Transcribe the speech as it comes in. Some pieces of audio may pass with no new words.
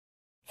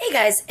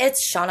Hey guys,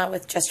 it's Shauna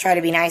with Just Try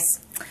to Be Nice.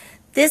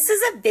 This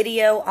is a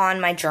video on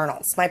my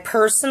journals, my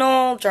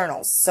personal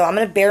journals. So I'm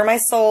going to bare my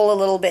soul a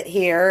little bit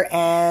here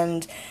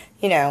and,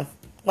 you know,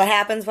 what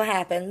happens, what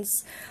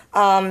happens.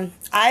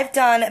 I've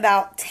done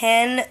about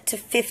 10 to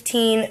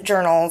 15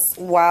 journals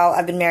while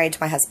I've been married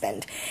to my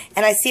husband.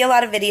 And I see a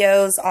lot of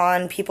videos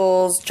on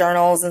people's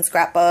journals and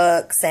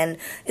scrapbooks, and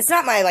it's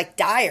not my, like,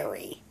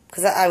 diary,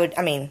 because I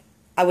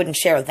wouldn't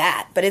share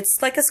that, but it's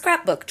like a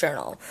scrapbook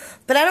journal.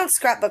 But I don't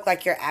scrapbook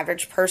like your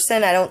average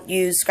person. I don't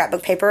use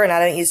scrapbook paper, and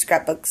I don't use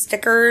scrapbook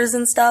stickers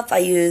and stuff. I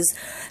use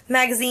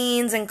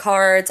magazines and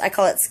cards. I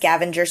call it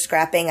scavenger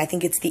scrapping. I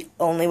think it's the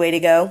only way to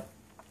go.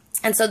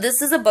 And so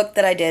this is a book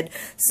that I did.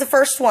 This is the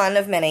first one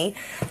of many.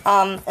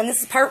 And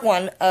this is part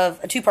one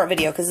of a two-part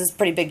video because it's a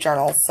pretty big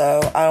journal, so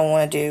I don't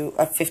want to do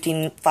a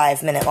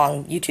 15-minute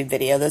long YouTube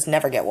video. Those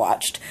never get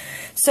watched.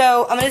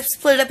 So I'm going to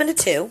split it up into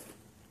two.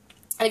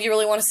 And if you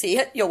really want to see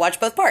it, you'll watch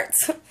both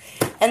parts.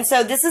 And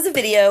so this is a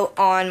video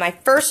on my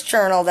first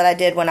journal that I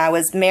did when I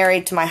was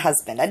married to my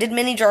husband. I did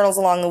many journals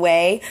along the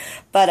way,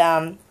 but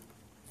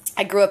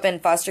I grew up in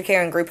foster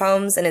care and group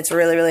homes, and it's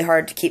really, really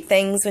hard to keep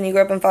things when you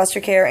grow up in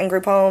foster care and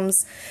group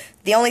homes.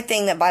 The only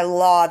thing that by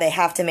law they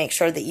have to make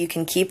sure that you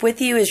can keep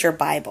with you is your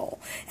Bible.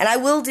 And I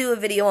will do a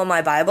video on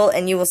my Bible,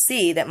 and you will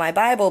see that my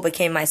Bible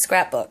became my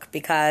scrapbook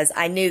because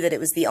I knew that it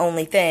was the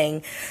only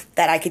thing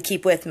that I could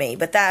keep with me.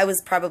 But that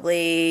was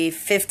probably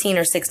 15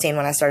 or 16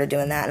 when I started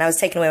doing that, and I was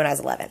taken away when I was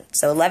 11.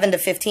 So 11 to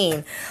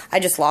 15, I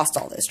just lost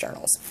all those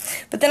journals.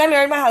 But then I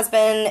married my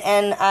husband,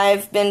 and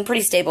I've been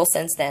pretty stable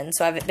since then,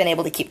 so I've been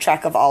able to keep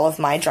track of all of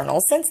my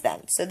journals since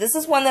then. So this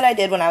is one that I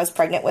did when I was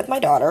pregnant with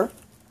my daughter,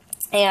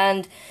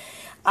 and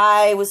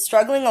I was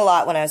struggling a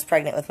lot when I was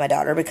pregnant with my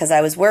daughter because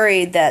I was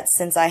worried that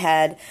since I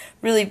had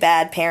really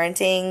bad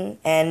parenting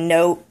and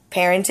no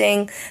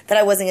parenting, that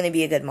I wasn't going to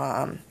be a good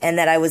mom, and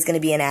that I was going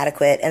to be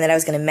inadequate, and that I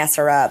was going to mess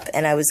her up,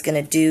 and I was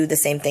going to do the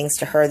same things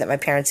to her that my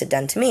parents had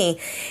done to me.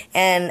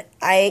 And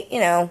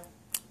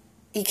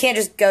you can't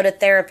just go to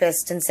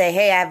therapist and say,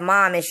 hey, I have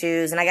mom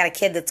issues, and I got a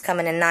kid that's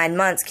coming in 9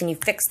 months. Can you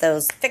fix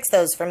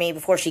those for me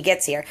before she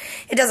gets here?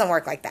 It doesn't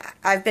work like that.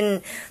 I've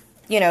been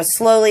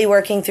slowly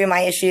working through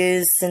my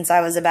issues since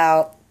I was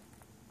about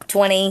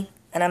 20,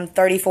 and I'm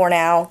 34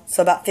 now,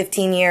 so about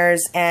 15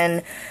 years,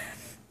 and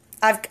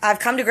I've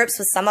come to grips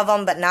with some of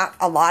them, but not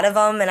a lot of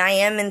them, and I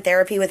am in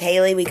therapy with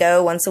Haley. We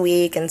go once a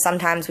week, and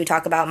sometimes we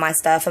talk about my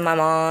stuff and my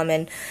mom,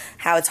 and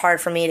how it's hard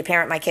for me to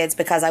parent my kids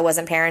because I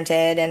wasn't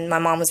parented, and my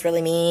mom was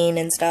really mean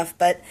and stuff,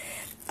 but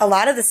a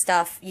lot of the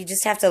stuff, you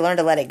just have to learn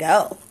to let it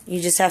go.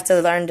 You just have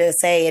to learn to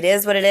say it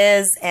is what it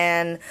is,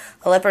 and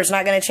a leopard's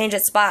not going to change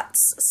its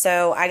spots,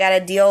 so I got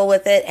to deal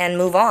with it and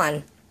move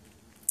on.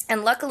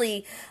 And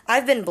luckily,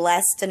 I've been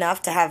blessed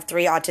enough to have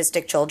 3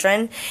 autistic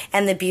children,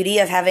 and the beauty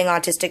of having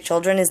autistic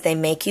children is they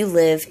make you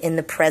live in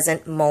the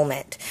present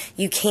moment.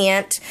 You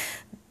can't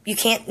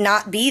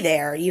not be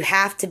there. You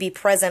have to be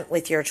present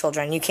with your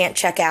children. You can't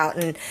check out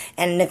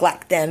and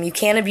neglect them. You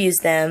can't abuse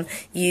them.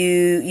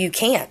 You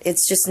can't.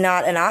 It's just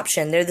not an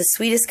option. They're the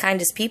sweetest,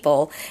 kindest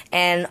people,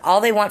 and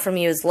all they want from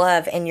you is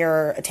love and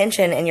your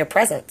attention and your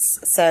presence.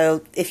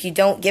 So if you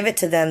don't give it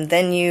to them,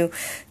 then you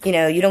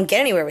don't get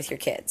anywhere with your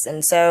kids.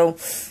 And so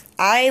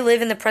I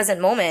live in the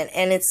present moment,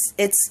 and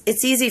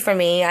it's easy for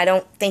me. I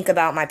don't think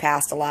about my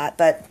past a lot,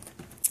 but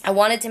I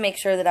wanted to make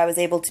sure that I was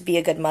able to be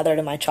a good mother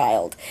to my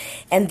child,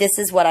 and this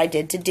is what I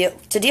did to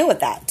deal with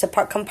that, to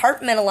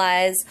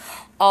compartmentalize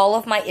all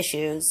of my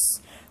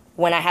issues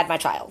when I had my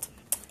child,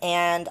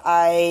 and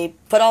I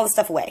put all the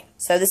stuff away.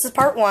 So this is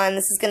part one.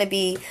 This is going to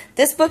be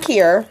this book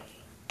here.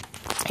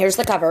 Here's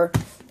the cover.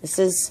 This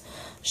is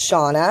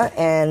Shauna,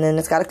 and then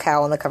it's got a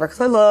cow on the cover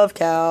because I love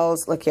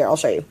cows. Look here, I'll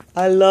show you.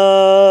 I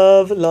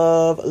love,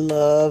 love,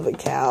 love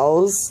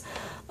cows.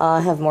 I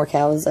have more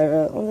cows.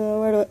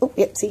 Oh,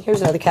 yep, see,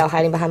 here's another cow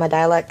hiding behind my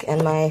dialect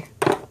and my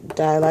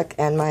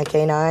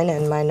canine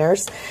and my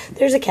nurse.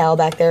 There's a cow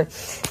back there.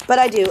 But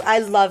I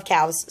love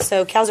cows.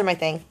 So cows are my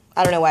thing.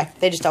 I don't know why.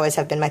 They just always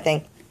have been my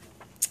thing.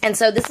 And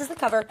so this is the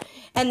cover,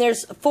 and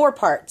there's 4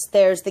 parts.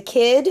 There's the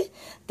kid,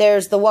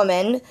 there's the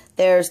woman,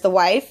 there's the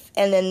wife,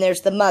 and then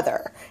there's the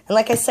mother. And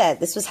like I said,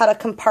 this was how to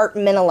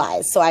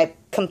compartmentalize. So I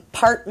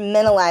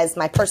compartmentalized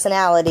my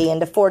personality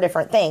into 4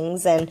 different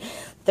things, and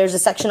there's a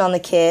section on the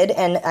kid,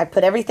 and I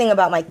put everything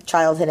about my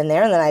childhood in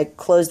there, and then I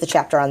closed the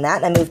chapter on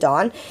that, and I moved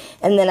on.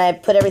 And then I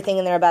put everything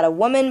in there about a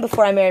woman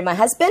before I married my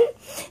husband,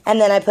 and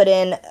then I put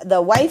in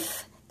the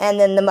wife, and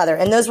then the mother.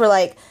 And those were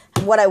like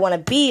what I want to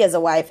be as a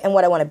wife and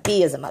what I want to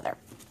be as a mother.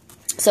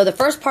 So the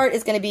first part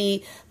is going to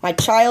be my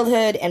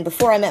childhood and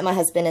before I met my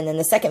husband, and then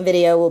the second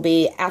video will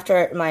be after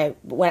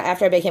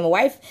I became a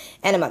wife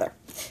and a mother.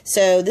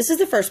 So this is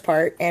the first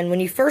part, and when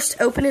you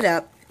first open it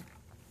up,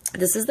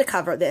 this is the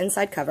cover, the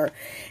inside cover.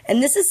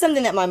 And this is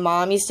something that my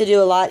mom used to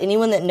do a lot.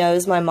 Anyone that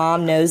knows my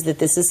mom knows that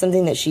this is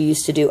something that she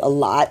used to do a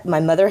lot. My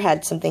mother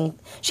had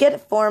she had a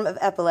form of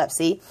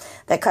epilepsy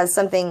that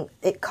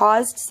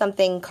caused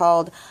something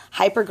called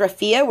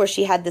hypergraphia, where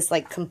she had this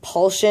like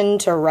compulsion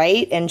to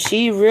write, and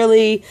she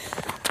really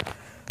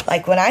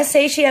Like, when I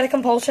say she had a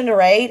compulsion to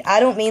write, I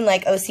don't mean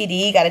like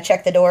OCD, got to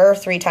check the door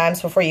 3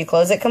 times before you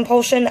close it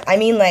compulsion. I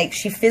mean like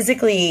she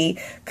physically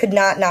could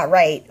not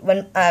write.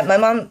 When my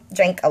mom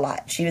drank a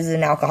lot. She was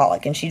an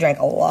alcoholic, and she drank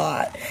a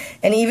lot.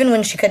 And even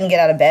when she couldn't get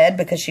out of bed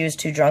because she was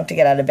too drunk to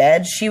get out of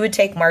bed, she would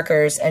take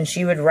markers and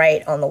she would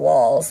write on the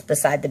walls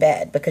beside the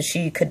bed because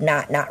she could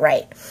not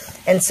write.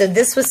 And so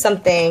this was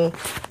something,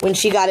 when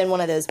she got in one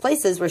of those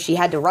places where she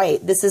had to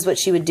write, this is what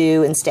she would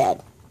do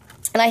instead.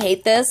 And I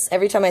hate this.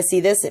 Every time I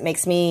see this, it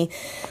makes me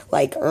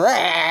like,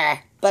 rah!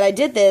 But I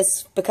did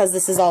this because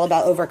this is all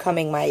about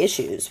overcoming my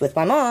issues with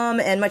my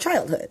mom and my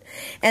childhood.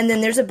 And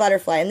then there's a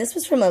butterfly. And this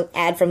was from an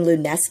ad from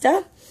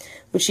Lunesta,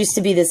 which used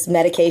to be this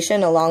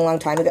medication a long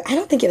time ago. I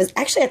don't think it was,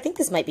 actually, I think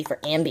this might be for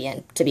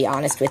Ambien, to be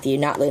honest with you,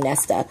 not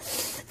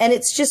Lunesta. And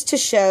it's just to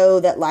show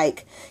that,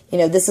 like, you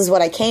know, this is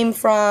what I came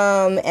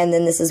from, and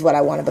then this is what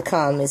I want to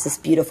become, is this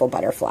beautiful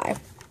butterfly.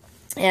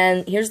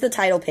 And here's the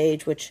title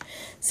page, which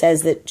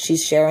says that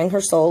she's sharing her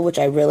soul, which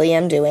I really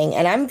am doing.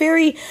 And I'm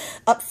very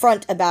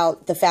upfront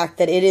about the fact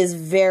that it is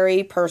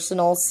very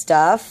personal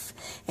stuff,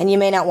 and you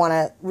may not want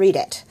to read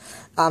it.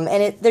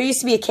 And there used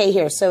to be a K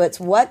here, so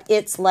it's what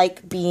it's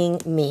like being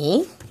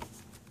me.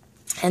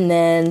 And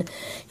then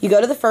you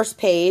go to the first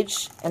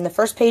page, and the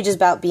first page is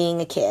about being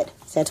a kid.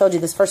 So I told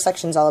you this first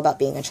section is all about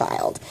being a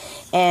child.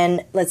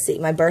 And let's see,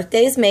 my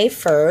birthday is May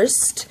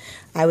 1st.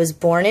 I was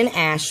born in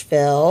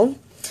Asheville.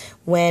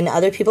 When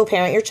other people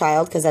parent your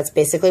child, because that's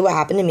basically what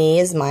happened to me,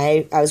 is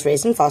I was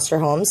raised in foster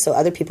homes, so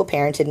other people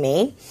parented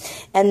me.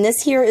 And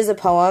this here is a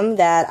poem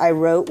that I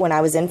wrote when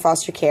I was in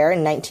foster care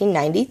in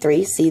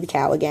 1993. See the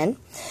cow again.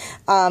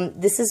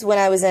 This is when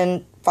I was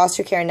in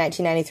foster care in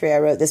 1993. I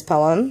wrote this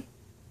poem.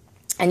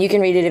 And you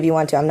can read it if you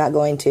want to. I'm not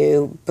going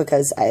to,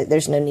 because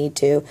there's no need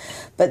to.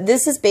 But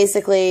this is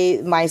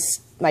basically my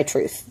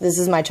truth. This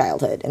is my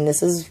childhood, and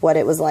this is what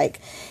it was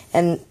like.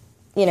 And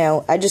you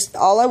know,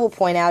 all I will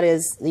point out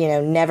is, you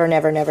know, never. And,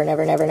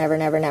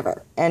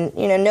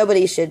 you know,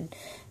 nobody should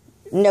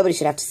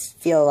have to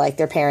feel like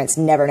their parents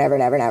never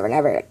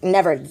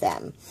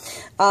them.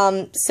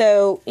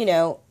 So, you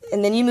know,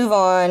 and then you move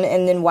on,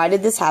 and then why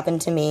did this happen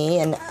to me?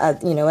 And,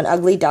 you know, an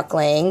ugly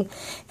duckling.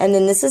 And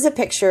then this is a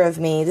picture of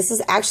me. This is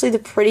actually the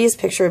prettiest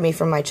picture of me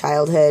from my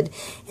childhood.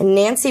 And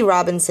Nancy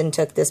Robinson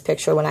took this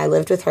picture when I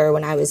lived with her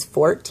when I was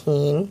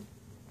 14.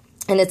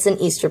 And it's an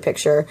Easter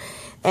picture.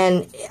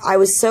 And I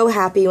was so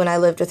happy when I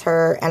lived with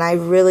her, and I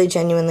really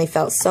genuinely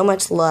felt so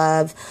much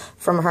love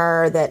from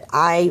her that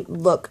I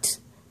looked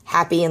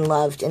happy and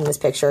loved in this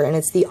picture. And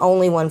it's the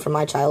only one from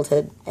my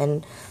childhood,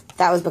 and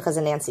that was because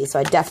of Nancy, so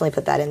I definitely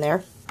put that in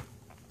there.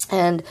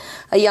 And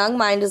a young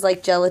mind is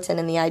like gelatin,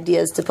 and the idea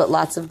is to put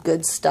lots of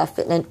good stuff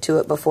into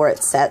it before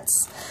it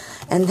sets.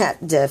 And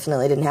that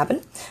definitely didn't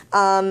happen.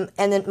 And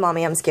then,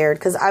 Mommy, I'm scared,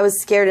 because I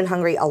was scared and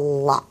hungry a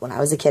lot when I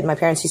was a kid. My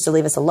parents used to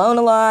leave us alone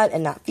a lot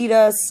and not feed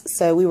us,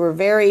 so we were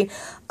very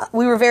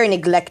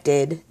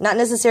neglected. Not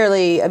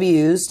necessarily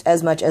abused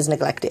as much as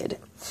neglected.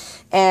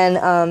 And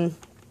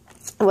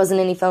it wasn't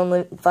any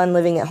fun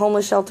living at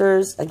homeless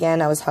shelters.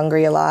 Again, I was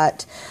hungry a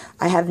lot.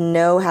 I have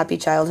no happy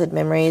childhood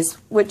memories,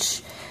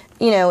 which,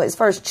 you know, as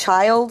far as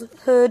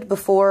childhood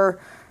before,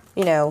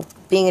 you know,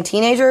 being a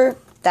teenager,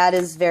 that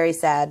is very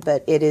sad,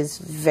 but it is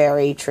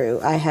very true.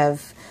 I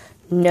have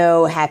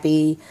no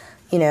happy,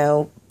 you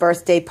know,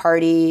 birthday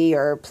party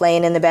or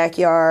playing in the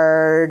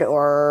backyard,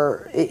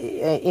 or,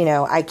 you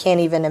know, I can't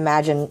even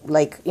imagine,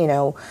 like, you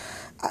know,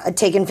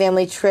 taking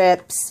family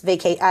trips,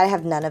 I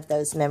have none of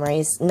those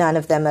memories, none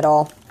of them at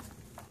all.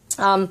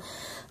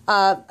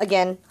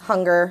 Again,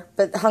 hunger,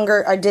 but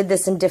hunger, I did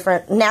this in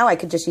different, now I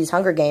could just use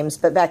Hunger Games,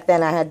 but back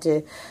then I had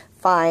to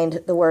find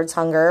the words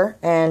hunger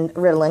and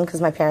Ritalin, because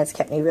my parents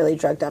kept me really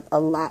drugged up a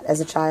lot as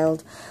a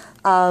child.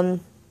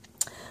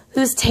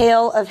 Whose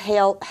tale of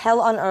hell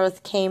on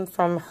earth came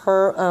from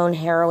her own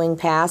harrowing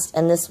past,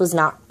 and this was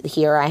not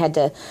here. I had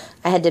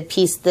to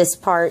piece this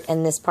part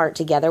and this part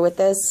together with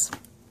this.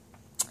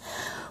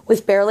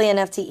 With barely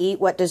enough to eat,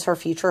 what does her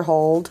future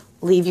hold?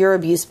 Leave your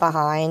abuse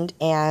behind,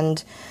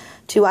 and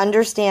to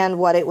understand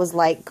what it was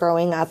like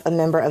growing up a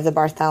member of the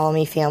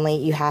Bartholomew family,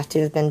 you have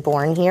to have been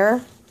born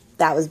here.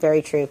 That was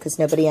very true, because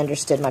nobody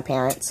understood my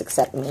parents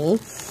except me.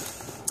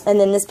 And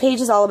then this page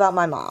is all about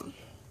my mom.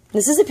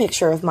 This is a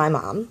picture of my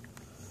mom.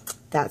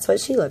 That's what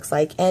she looks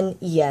like. And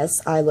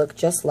yes, I look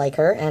just like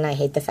her, and I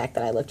hate the fact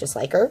that I look just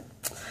like her.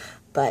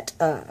 But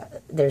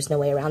there's no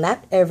way around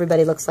that.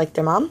 Everybody looks like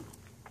their mom.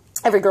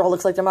 Every girl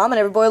looks like their mom, and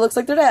every boy looks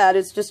like their dad.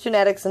 It's just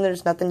genetics, and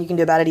there's nothing you can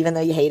do about it, even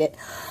though you hate it.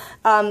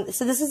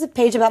 So this is a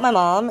page about my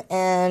mom,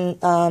 and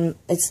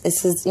it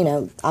says, you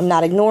know, I'm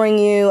not ignoring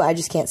you. I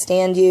just can't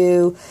stand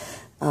you.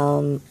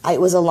 It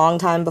was a long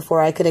time before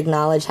I could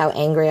acknowledge how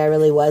angry I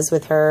really was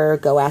with her.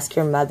 Go ask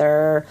your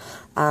mother.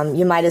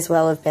 You might as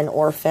well have been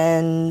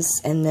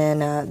orphans. And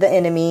then the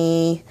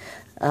enemy.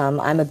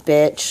 I'm a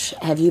bitch.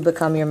 Have you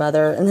become your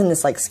mother? And then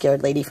this like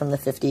scared lady from the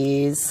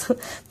 50s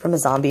from a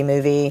zombie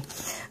movie.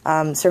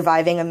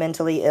 Surviving a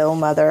mentally ill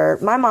mother.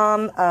 My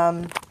mom,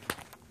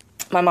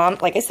 My mom,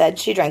 like I said,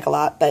 she drank a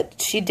lot,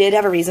 but she did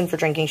have a reason for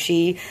drinking.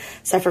 She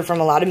suffered from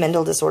a lot of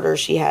mental disorders.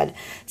 She had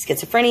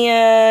schizophrenia,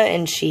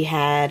 and she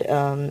had,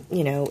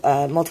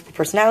 multiple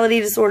personality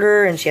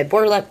disorder, and she had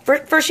borderline.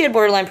 First she had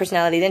borderline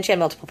personality, then she had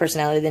multiple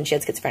personality, then she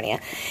had schizophrenia.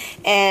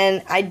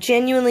 And I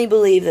genuinely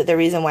believe that the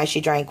reason why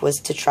she drank was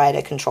to try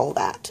to control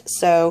that.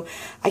 So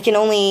I can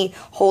only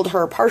hold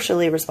her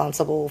partially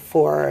responsible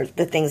for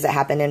the things that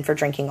happen and for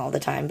drinking all the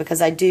time,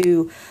 because I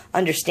do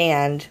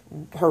understand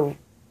her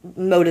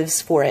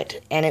motives for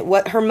it, and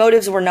what her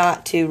motives were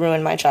not to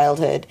ruin my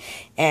childhood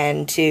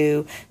and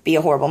to be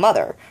a horrible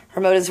mother.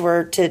 Her motives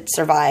were to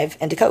survive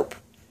and to cope.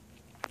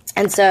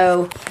 And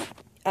so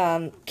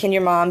can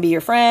your mom be your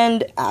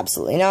friend?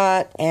 Absolutely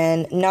not.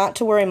 And not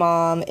to worry,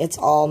 Mom, it's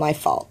all my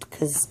fault,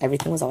 because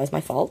everything was always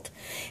my fault.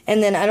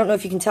 And then I don't know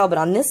if you can tell, but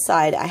on this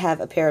side I have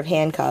a pair of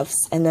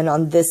handcuffs, and then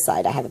on this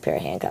side I have a pair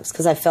of handcuffs,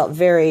 because I felt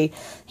very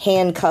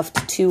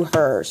handcuffed to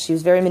her. She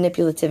was very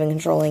manipulative and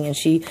controlling, and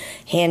she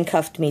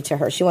handcuffed me to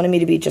her. She wanted me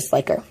to be just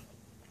like her.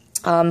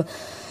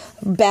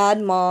 Bad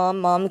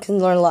mom. Mom can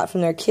learn a lot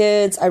from their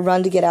kids. I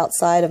run to get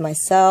outside of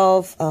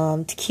myself.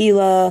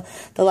 Tequila,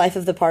 the life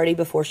of the party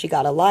before she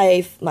got a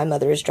life. My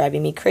mother is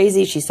driving me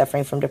crazy. She's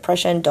suffering from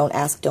depression. Don't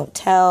ask, don't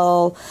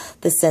tell.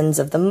 The sins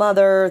of the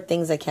mother.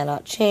 Things I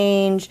cannot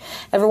change.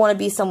 Ever want to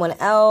be someone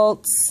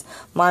else?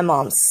 My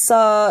mom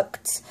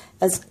sucked.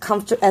 As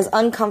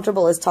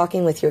uncomfortable as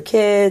talking with your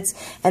kids.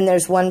 And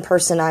there's one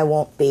person I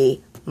won't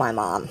be. My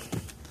mom.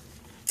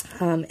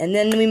 And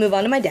then we move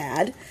on to my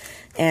dad.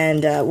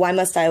 And why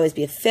must I always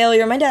be a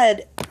failure? My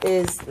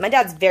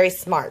dad's very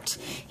smart.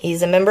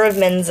 He's a member of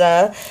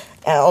Mensa,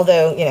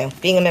 although,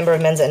 being a member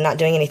of Mensa and not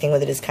doing anything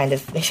with it is kind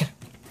of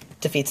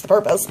defeats the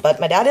purpose. But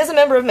my dad is a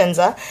member of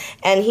Mensa,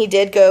 and he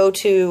did go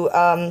to,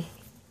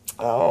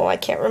 I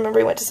can't remember.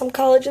 He went to some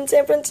college in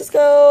San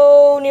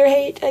Francisco near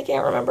Haight. I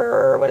can't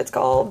remember what it's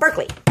called.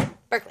 Berkeley.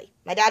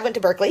 My dad went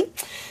to Berkeley.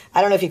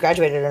 I don't know if he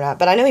graduated or not,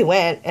 but I know he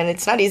went, and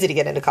it's not easy to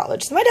get into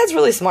college. So my dad's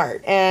really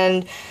smart,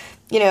 and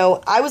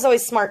I was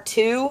always smart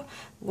too,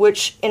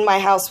 which in my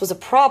house was a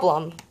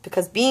problem,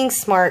 because being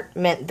smart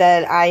meant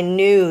that I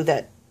knew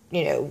that,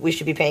 we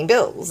should be paying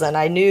bills, and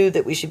I knew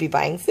that we should be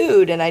buying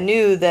food, and I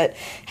knew that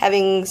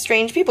having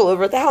strange people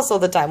over at the house all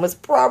the time was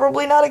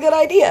probably not a good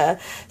idea.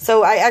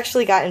 So I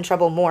actually got in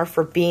trouble more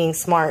for being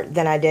smart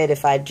than I did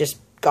if I'd just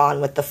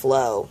gone with the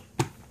flow.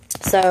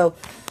 So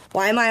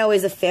why am I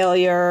always a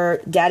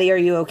failure? Daddy, are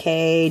you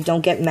okay?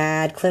 Don't get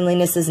mad.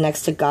 Cleanliness is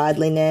next to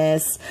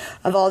godliness.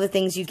 Of all the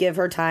things you give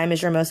her, time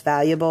is your most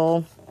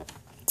valuable.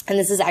 And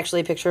this is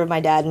actually a picture of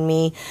my dad and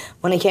me.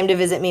 When he came to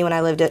visit me when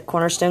I lived at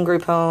Cornerstone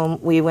Group Home,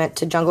 we went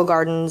to Jungle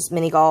Gardens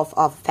mini golf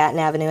off of Patton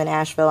Avenue in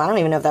Asheville. I don't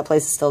even know if that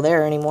place is still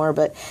there anymore,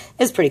 but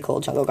it's pretty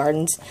cool, Jungle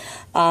Gardens.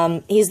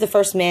 He's the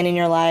first man in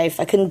your life.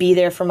 I couldn't be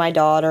there for my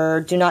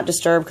daughter. Do not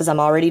disturb, because I'm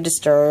already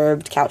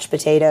disturbed. Couch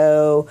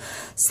potato,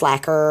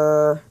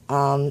 slacker,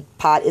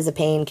 pot is a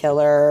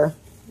painkiller.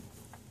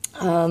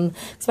 So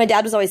my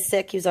dad was always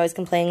sick. He was always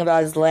complaining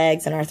about his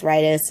legs and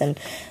arthritis and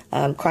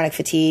chronic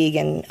fatigue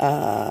and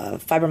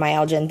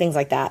fibromyalgia and things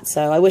like that.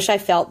 So I wish I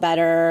felt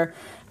better.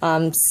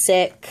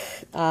 Sick,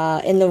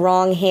 in the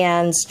wrong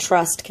hands,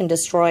 trust can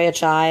destroy a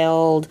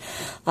child,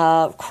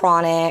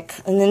 chronic.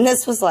 And then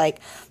this was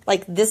like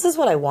this is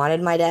what I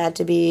wanted my dad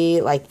to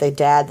be, like the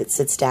dad that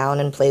sits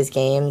down and plays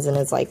games and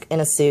is like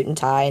in a suit and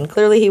tie, and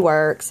clearly he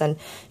works and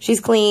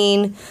she's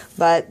clean,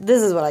 but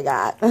this is what I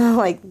got.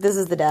 This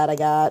is the dad I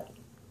got.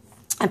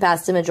 I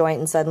passed him a joint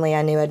and suddenly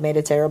I knew I'd made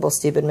a terrible,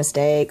 stupid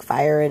mistake.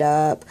 Fire it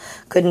up.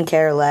 Couldn't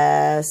care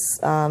less.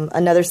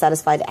 Another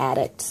satisfied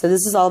addict. So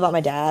this is all about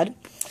my dad.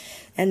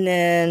 And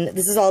then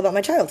this is all about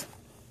my child.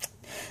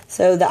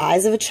 So the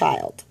eyes of a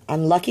child.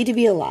 I'm lucky to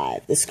be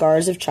alive. The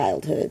scars of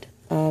childhood.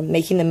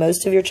 Making the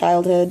most of your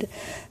childhood.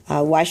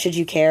 Why should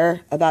you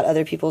care about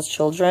other people's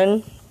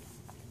children?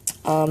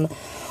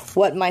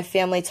 What my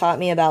family taught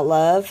me about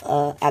love.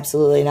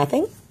 Absolutely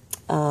nothing.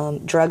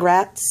 Drug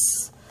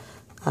rats.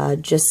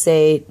 Just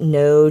say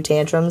no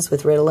tantrums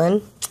with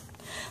Ritalin.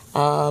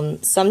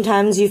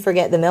 Sometimes you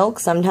forget the milk,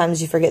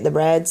 sometimes you forget the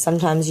bread,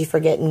 sometimes you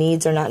forget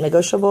needs are not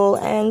negotiable,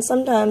 and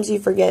sometimes you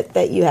forget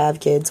that you have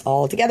kids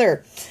all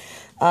together.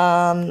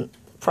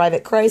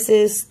 Private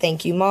crisis,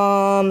 thank you,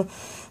 Mom.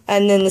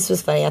 And then this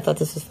was funny. I thought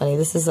this was funny.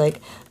 This is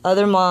like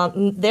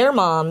their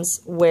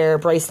moms wear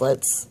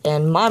bracelets,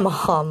 and my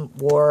mom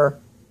wore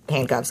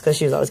handcuffs because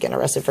she was always getting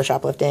arrested for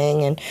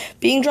shoplifting and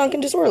being drunk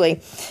and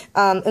disorderly.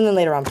 And then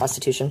later on,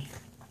 prostitution.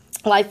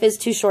 Life is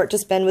too short to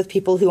spend with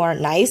people who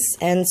aren't nice,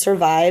 and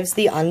survives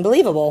the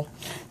unbelievable.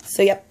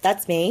 So, yep,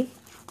 that's me.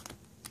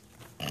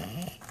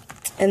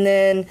 And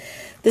then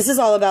this is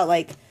all about,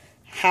 like,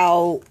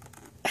 how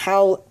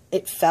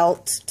it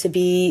felt to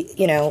be,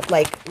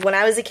 when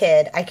I was a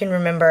kid, I can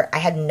remember I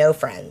had no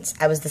friends.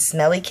 I was the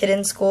smelly kid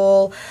in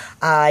school.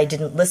 I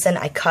didn't listen.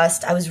 I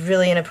cussed. I was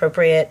really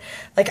inappropriate.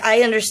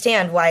 I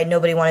understand why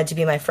nobody wanted to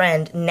be my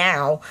friend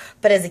now,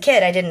 but as a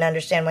kid, I didn't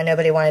understand why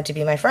nobody wanted to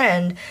be my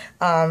friend.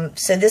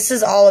 So this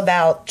is all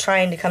about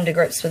trying to come to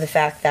grips with the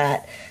fact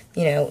that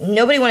you know,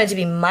 nobody wanted to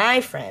be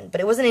my friend, but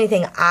it wasn't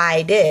anything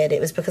I did.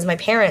 It was because my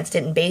parents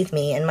didn't bathe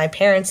me, and my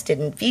parents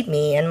didn't feed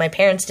me, and my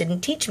parents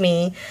didn't teach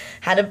me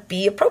how to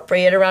be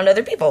appropriate around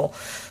other people.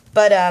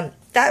 But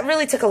that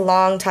really took a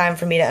long time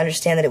for me to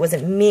understand that it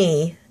wasn't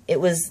me. It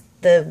was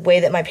the way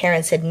that my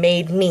parents had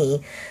made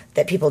me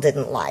that people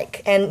didn't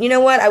like. And you know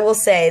what? I will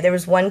say there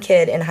was one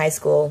kid in high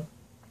school,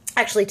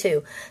 actually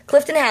two,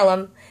 Clifton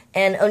Hallam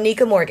and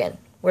Onika Morgan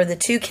were the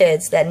two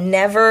kids that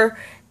never,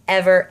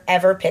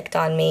 ever picked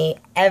on me,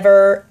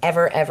 ever,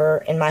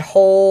 in my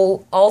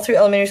whole, all through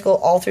elementary school,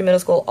 all through middle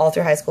school, all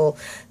through high school.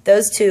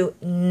 Those two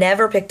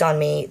never picked on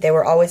me. They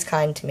were always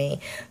kind to me.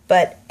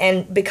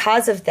 And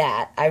because of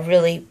that, I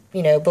really,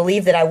 you know,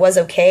 believed that I was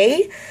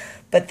okay,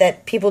 but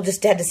that people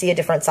just had to see a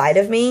different side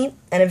of me.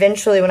 And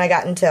eventually when I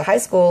got into high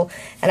school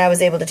and I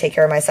was able to take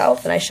care of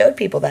myself and I showed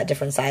people that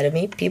different side of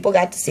me, people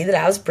got to see that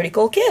I was a pretty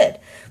cool kid.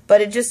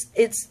 But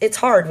it's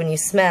hard when you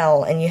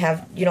smell and you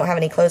don't have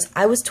any clothes.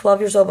 I was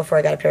 12 years old before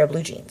I got a pair of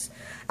blue jeans.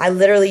 I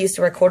literally used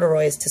to wear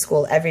corduroys to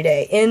school every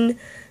day. In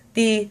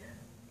the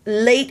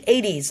late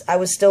 80s, I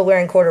was still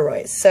wearing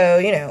corduroys. So,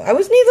 you know, I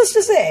was, needless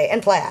to say,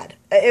 and plaid.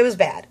 It was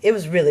bad. It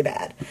was really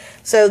bad.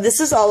 So this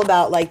is all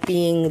about, like,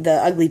 being the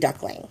ugly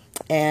duckling.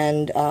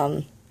 And,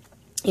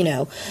 you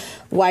know,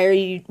 why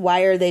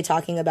are they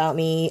talking about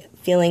me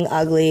feeling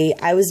ugly?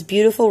 I was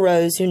beautiful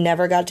rose who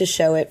never got to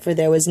show it, for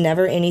there was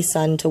never any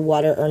sun to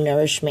water or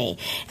nourish me.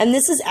 And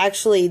this is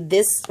actually,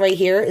 this right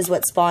here is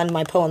what spawned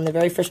my poem, the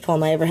very first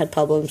poem I ever had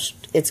published.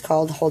 It's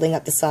called Holding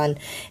Up the Sun.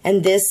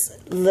 And this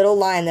little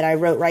line that I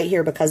wrote right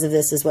here because of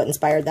this is what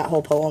inspired that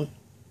whole poem.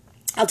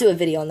 I'll do a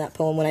video on that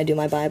poem when I do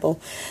my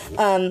Bible.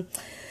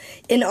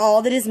 In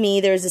all that is me,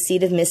 there is a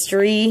seed of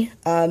mystery.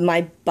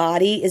 My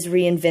body is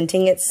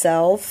reinventing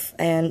itself.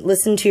 And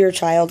listen to your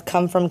child,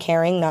 come from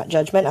caring, not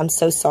judgment. I'm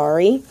so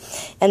sorry.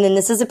 And then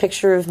this is a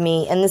picture of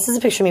me. And this is a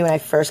picture of me when I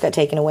first got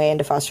taken away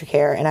into foster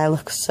care. And I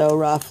look so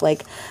rough.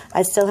 Like,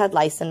 I still had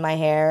lice in my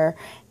hair.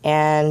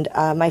 And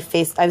my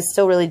face, I was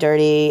still really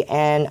dirty.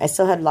 And I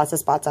still had lots of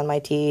spots on my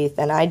teeth.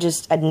 And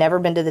I'd never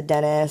been to the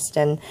dentist.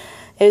 And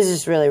it was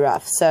just really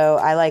rough. So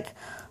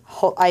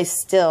I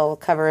still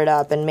cover it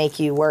up and make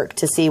you work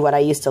to see what I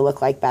used to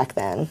look like back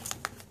then.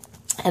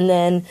 And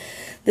then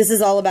this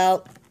is all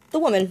about the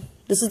woman.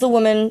 This is the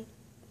woman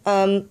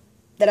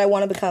that I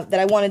want to become, that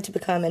I wanted to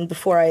become, and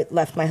before I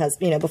left my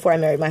husband, you know, before I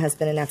married my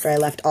husband and after I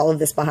left all of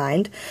this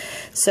behind.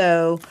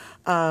 So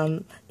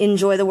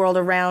enjoy the world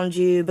around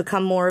you,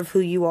 become more of who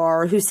you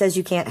are. Who says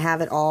you can't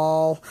have it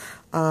all?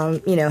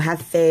 You know,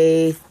 have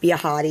faith, be a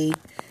hottie.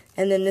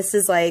 And then this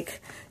is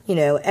like, you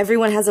know,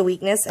 everyone has a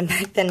weakness, and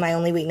back then my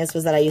only weakness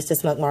was that I used to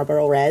smoke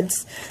Marlboro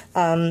Reds.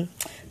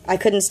 I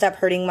couldn't stop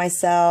hurting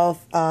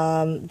myself,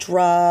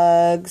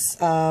 drugs.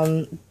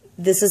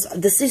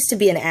 This used to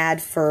be an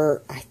ad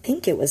for, I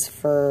think it was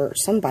for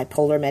some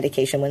bipolar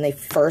medication when they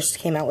first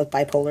came out with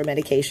bipolar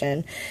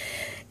medication.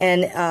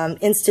 And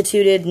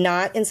instituted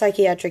not in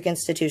psychiatric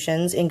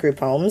institutions, in group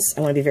homes.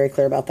 I want to be very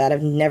clear about that.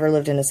 I've never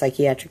lived in a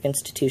psychiatric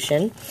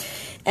institution.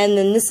 And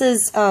then this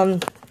is,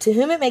 to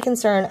whom it may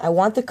concern, I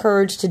want the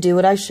courage to do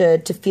what I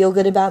should, to feel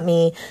good about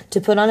me, to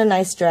put on a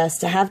nice dress,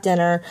 to have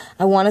dinner.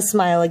 I want to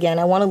smile again.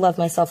 I want to love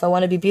myself. I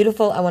want to be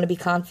beautiful. I want to be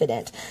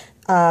confident.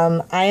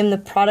 I am the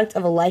product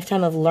of a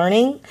lifetime of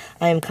learning.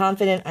 I am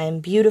confident. I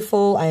am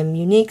beautiful. I am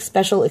unique,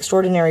 special,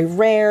 extraordinary,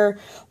 rare.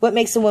 What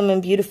makes a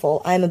woman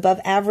beautiful? I am above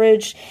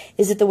average.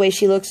 Is it the way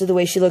she looks or the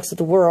way she looks at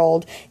the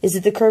world? Is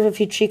it the curve of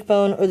her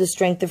cheekbone or the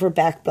strength of her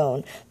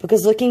backbone?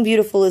 Because looking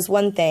beautiful is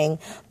one thing,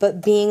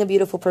 but being a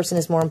beautiful person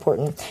is more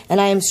important. And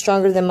I am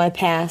stronger than my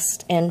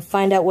past. And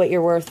find out what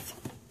you're worth.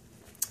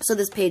 So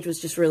this page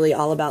was just really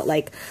all about,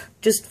 like,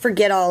 just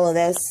forget all of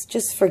this.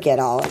 Just forget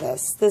all of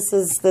this. This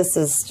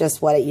is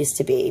just what it used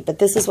to be, but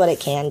this is what it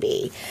can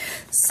be.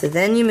 So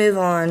then you move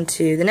on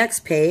to the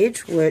next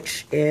page,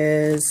 which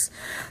is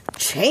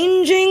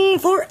Changing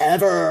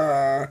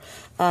Forever.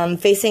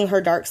 Facing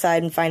her dark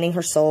side and finding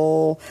her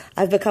soul.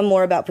 I've become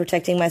more about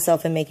protecting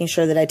myself and making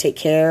sure that I take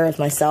care of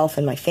myself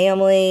and my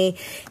family.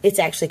 It's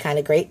actually kind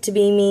of great to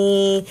be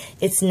me.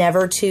 It's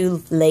never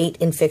too late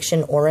in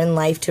fiction or in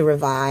life to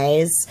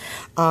revise.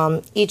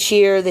 Each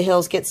year the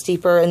hills get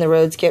steeper and the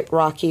roads get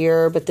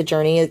rockier, but the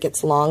journey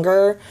gets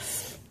longer.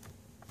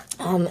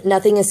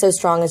 Nothing is so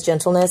strong as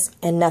gentleness,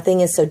 and nothing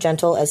is so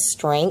gentle as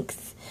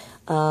strength.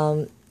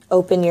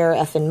 Open your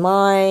effing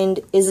mind.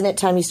 Isn't it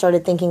time you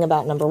started thinking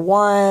about number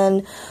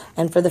one?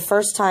 And for the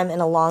first time in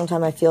a long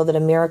time, I feel that a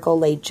miracle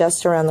lay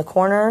just around the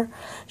corner.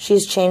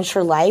 She's changed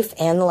her life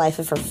and the life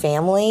of her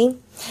family.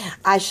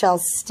 I shall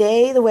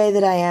stay the way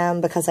that I am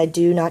because I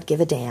do not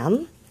give a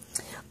damn.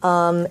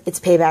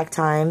 It's payback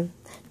time.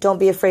 Don't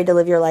be afraid to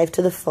live your life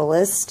to the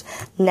fullest.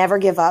 Never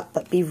give up,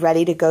 but be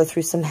ready to go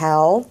through some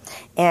hell.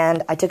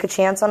 And I took a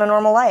chance on a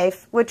normal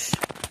life, which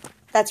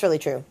That's really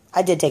true.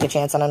 I did take a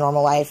chance on a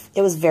normal life.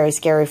 It was very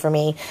scary for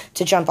me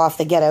to jump off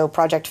the ghetto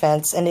project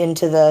fence and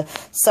into the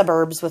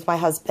suburbs with my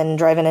husband,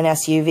 driving an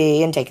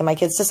SUV and taking my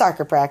kids to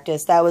soccer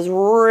practice. That was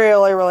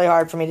really, really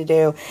hard for me to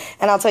do.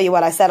 And I'll tell you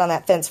what, I sat on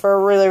that fence for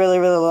a really, really,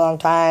 really long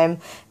time.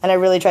 And I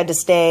really tried to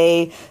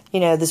stay,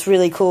 you know, this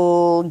really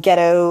cool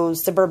ghetto,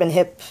 suburban,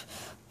 hip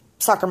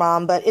soccer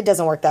mom, but it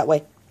doesn't work that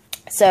way.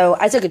 So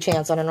I took a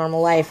chance on a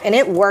normal life, and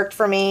it worked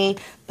for me,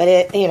 but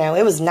it, you know,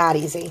 it was not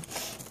easy.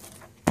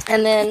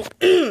 And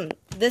then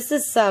this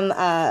is some,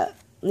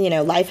 you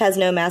know, life has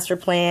no master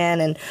plan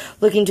and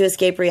looking to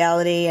escape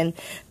reality. And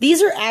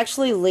these are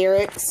actually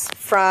lyrics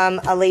from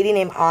a lady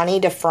named Ani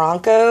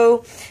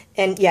DeFranco.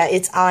 And yeah,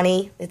 it's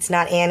Ani. It's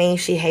not Annie.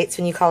 She hates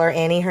when you call her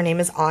Annie. Her name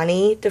is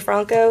Ani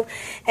DeFranco.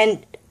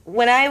 And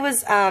when I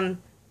was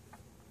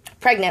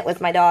pregnant with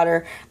my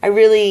daughter, I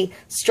really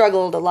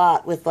struggled a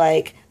lot with,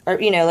 like, or,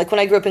 you know, like when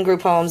I grew up in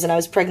group homes and I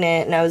was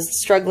pregnant and I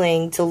was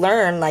struggling to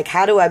learn, like,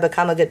 how do I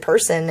become a good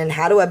person and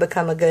how do I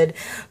become a good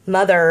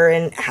mother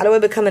and how do I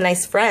become a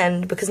nice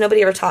friend, because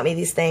nobody ever taught me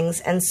these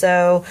things. And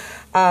so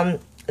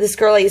this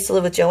girl I used to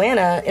live with,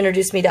 Joanna,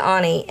 introduced me to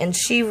Ani, and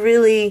she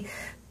really,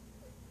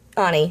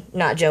 Ani,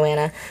 not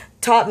Joanna,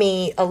 taught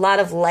me a lot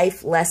of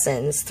life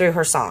lessons through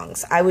her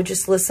songs. I would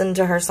just listen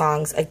to her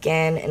songs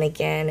again and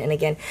again and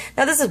again.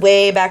 Now, this is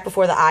way back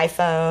before the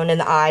iPhone and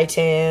the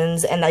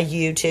iTunes and the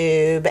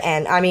YouTube.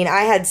 And, I mean,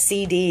 I had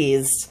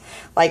CDs,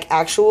 like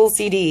actual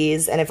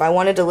CDs. And if I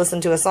wanted to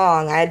listen to a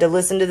song, I had to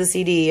listen to the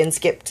CD and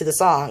skip to the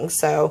song.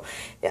 So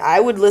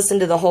I would listen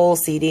to the whole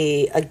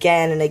CD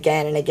again and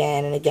again and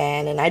again and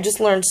again. And I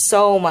just learned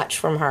so much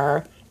from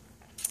her.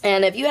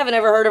 And if you haven't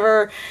ever heard of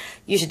her,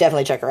 you should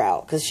definitely check her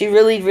out, because she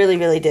really, really,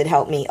 really did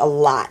help me a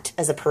lot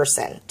as a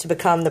person to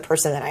become the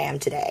person that I am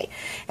today.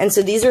 And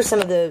so these are some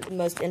of the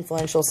most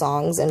influential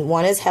songs, and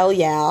one is Hell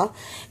Yeah,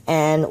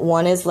 and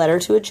one is Letter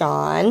to a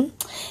John,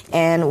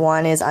 and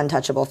one is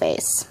Untouchable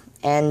Face.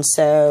 And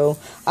so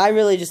I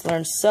really just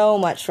learned so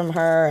much from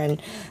her.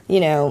 And, you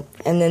know,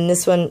 and then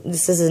this one,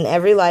 this is in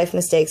every life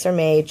mistakes are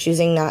made.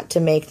 Choosing not to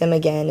make them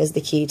again is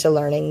the key to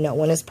learning. No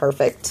one is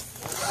perfect.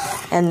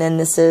 And then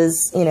this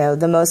is, you know,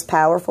 the most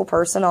powerful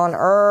person on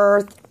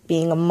earth.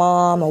 Being a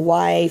mom, a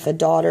wife, a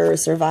daughter, a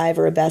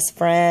survivor, a best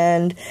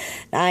friend.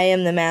 I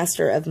am the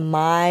master of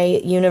my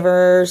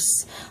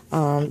universe.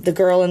 The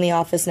girl in the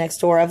office next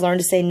door. I've learned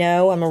to say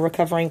no. I'm a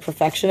recovering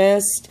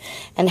perfectionist.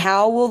 And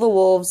how will the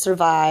wolves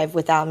survive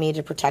without me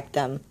to protect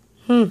them?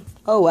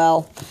 Oh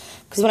well.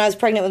 Because when I was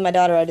pregnant with my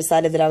daughter, I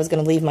decided that I was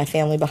going to leave my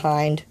family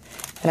behind.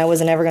 And I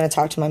wasn't ever going to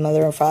talk to my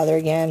mother or father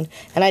again.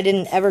 And I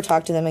didn't ever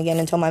talk to them again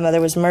until my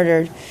mother was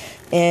murdered.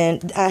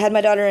 And I had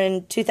my daughter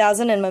in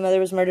 2000, and my mother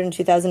was murdered in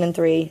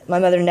 2003. My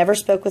mother never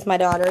spoke with my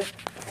daughter.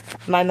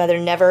 My mother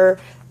never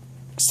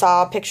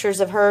saw pictures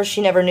of her.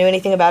 She never knew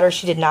anything about her.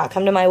 She did not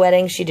come to my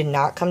wedding. She did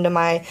not come to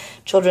my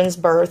children's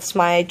births.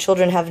 My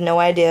children have no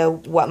idea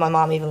what my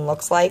mom even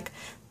looks like.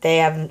 They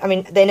have, I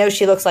mean, they know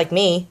she looks like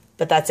me,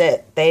 but that's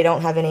it. They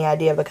don't have any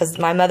idea, because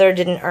my mother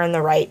didn't earn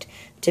the right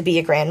to be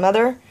a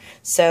grandmother.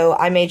 So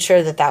I made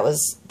sure that that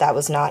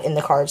was not in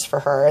the cards for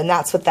her. And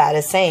that's what that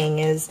is saying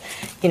is,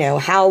 you know,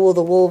 how will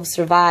the wolves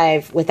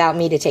survive without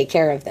me to take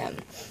care of them?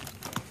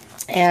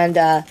 And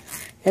then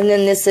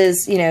this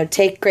is, you know,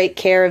 take great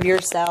care of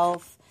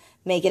yourself,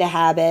 make it a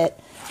habit,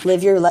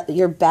 live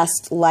your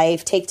best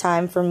life, take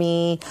time for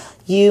me.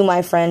 You,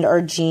 my friend,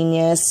 are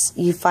genius.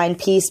 You find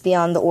peace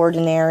beyond the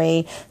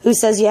ordinary. Who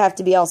says you have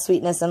to be all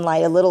sweetness and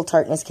light? A little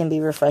tartness can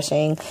be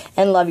refreshing.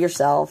 And love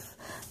yourself.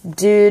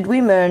 Did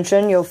we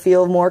mention you'll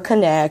feel more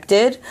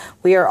connected?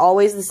 We are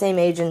always the same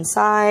age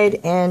inside,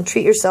 and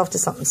treat yourself to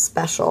something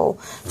special.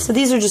 So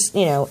these are just,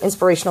 you know,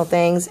 inspirational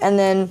things. And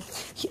then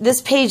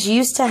this page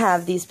used to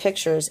have these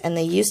pictures, and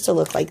they used to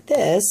look like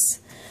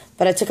this,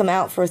 but I took them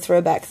out for a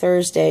Throwback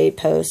Thursday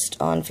post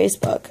on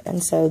Facebook.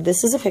 And so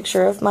this is a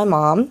picture of my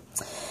mom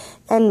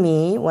and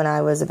me when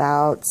I was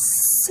about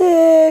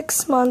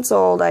 6 months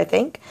old, I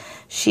think.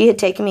 She had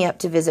taken me up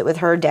to visit with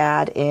her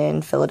dad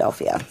in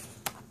Philadelphia.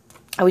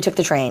 And we took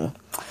the train.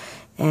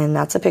 And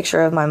that's a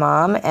picture of my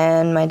mom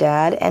and my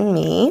dad and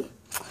me.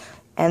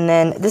 And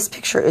then this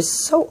picture is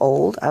so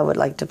old, I would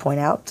like to point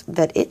out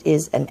that it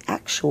is an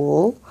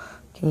actual,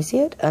 can you see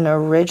it? An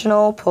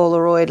original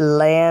Polaroid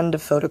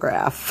land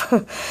photograph.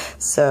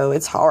 So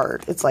it's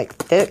hard. It's like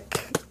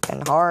thick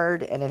and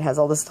hard, and it has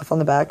all this stuff on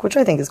the back, which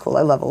I think is cool.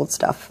 I love old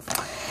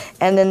stuff.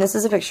 And then this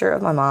is a picture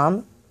of my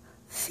mom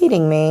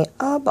feeding me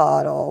a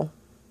bottle.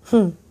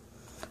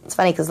 It's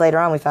funny because later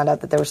on we found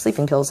out that there were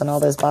sleeping pills in all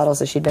those bottles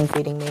that she'd been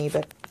feeding me,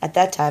 but at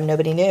that time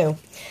nobody knew.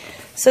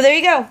 So there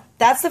you go.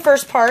 That's the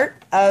first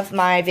part of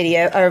my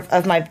video, or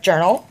of my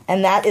journal,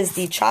 and that is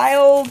the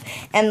child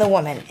and the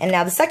woman. And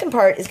now the second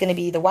part is going to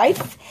be the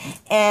wife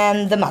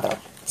and the mother.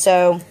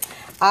 So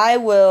I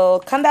will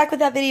come back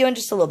with that video in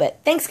just a little bit.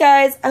 Thanks,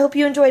 guys. I hope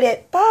you enjoyed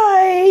it.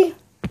 Bye.